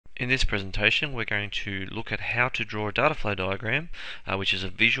In this presentation, we're going to look at how to draw a data flow diagram, which is a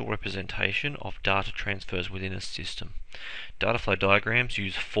visual representation of data transfers within a system. Data flow diagrams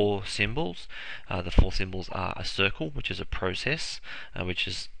use four symbols. The four symbols are a circle, which is a process, which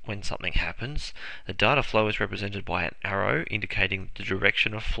is when something happens. The data flow is represented by an arrow indicating the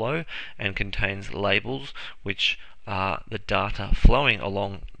direction of flow and contains labels which are the data flowing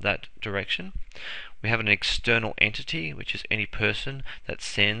along that direction. We have an external entity, which is any person that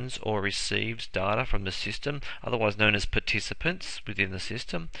sends or receives data from the system, otherwise known as participants within the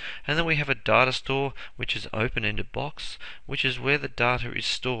system. And then we have a data store, which is an open-ended box, which is where the data is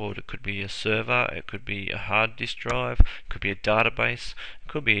stored. It could be a server, it could be a hard disk drive, it could be a database, it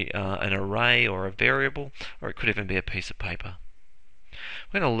could be an array or a variable, or it could even be a piece of paper.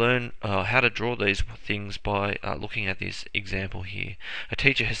 We're going to learn how to draw these things by looking at this example here. A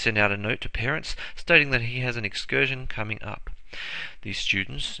teacher has sent out a note to parents stating that he has an excursion coming up. These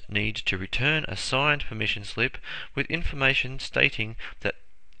students need to return a signed permission slip with information stating that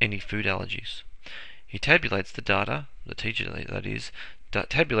any food allergies. He tabulates the data, the teacher that is,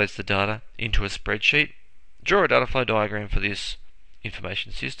 tabulates the data into a spreadsheet. Draw a data flow diagram for this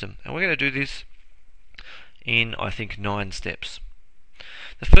information system. And we're going to do this in, I think, 9 steps.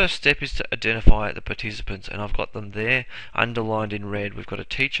 The first step is to identify the participants, and I've got them there underlined in red. We've got a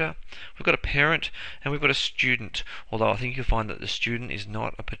teacher, we've got a parent, and we've got a student, although I think you'll find that the student is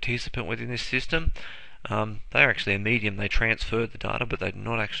not a participant within this system. They're actually a medium. They transfer the data, but they're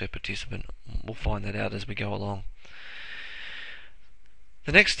not actually a participant. We'll find that out as we go along.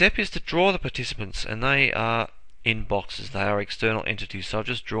 The next step is to draw the participants, and they are in boxes. They are external entities, so I've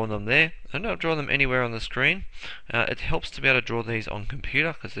just drawn them there. I don't draw them anywhere on the screen. It helps to be able to draw these on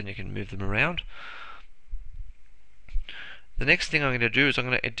computer, because then you can move them around. The next thing I'm going to do is I'm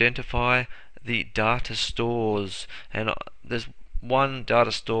going to identify the data stores, and there's one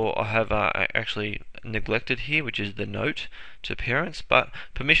data store I have actually neglected here, which is the note to parents, but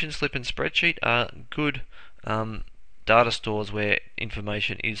permission slip and spreadsheet are good data stores where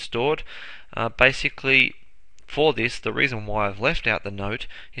information is stored. Basically, for this, the reason why I've left out the note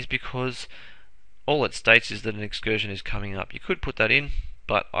is because all it states is that an excursion is coming up. You could put that in,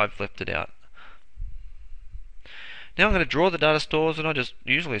 but I've left it out. Now I'm going to draw the data stores, and I just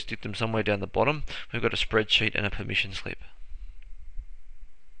usually stick them somewhere down the bottom. We've got a spreadsheet and a permission slip.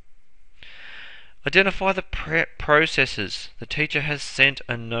 Identify the processes. The teacher has sent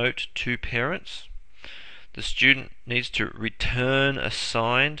a note to parents. The student needs to return a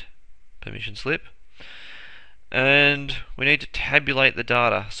signed permission slip. And we need to tabulate the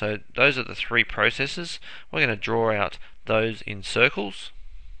data. So those are the 3 processes. We're going to draw out those in circles.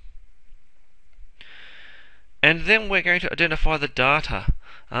 And then we're going to identify the data.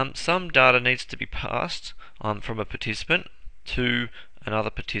 Some data needs to be passed from a participant to another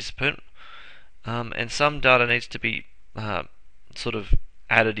participant. And some data needs to be sort of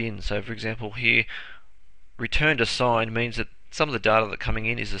added in. So for example here, returned assigned means that some of the data that's coming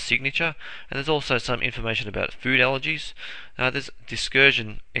in is a signature, and there's also some information about food allergies. There's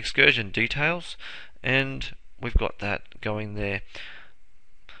excursion details, and we've got that going there.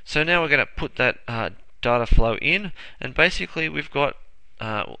 So now we're going to put that data flow in, and basically we've got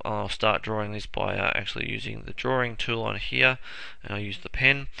I'll start drawing this by actually using the drawing tool on here, and I'll use the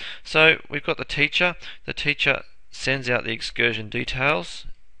pen. So we've got the teacher. The teacher sends out the excursion details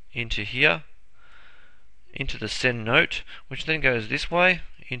into here, into the send note, which then goes this way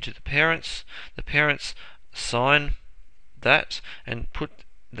into the parents. The parents sign that and put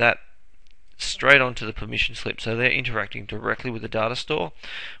that straight onto the permission slip, so they're interacting directly with the data store,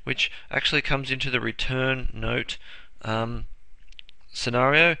 which actually comes into the return note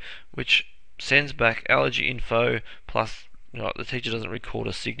scenario, which sends back allergy info plus the teacher doesn't record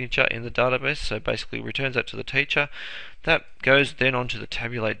a signature in the database, so basically returns that to the teacher. That goes then onto the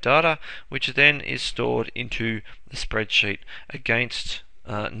tabulate data, which then is stored into the spreadsheet against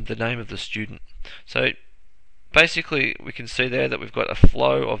the name of the student. So basically we can see there that we've got a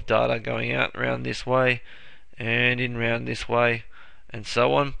flow of data going out around this way and in round this way and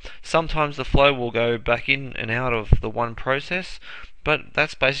so on. Sometimes the flow will go back in and out of the one process, but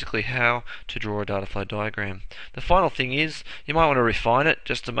that's basically how to draw a data flow diagram. The final thing is, you might want to refine it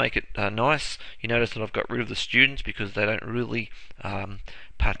just to make it nice. You notice that I've got rid of the students because they don't really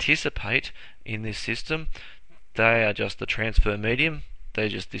participate in this system. They are just the transfer medium. They're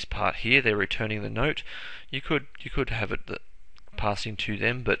just this part here. They're returning the note. You could have it passing to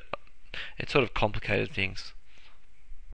them, but it sort of complicated things.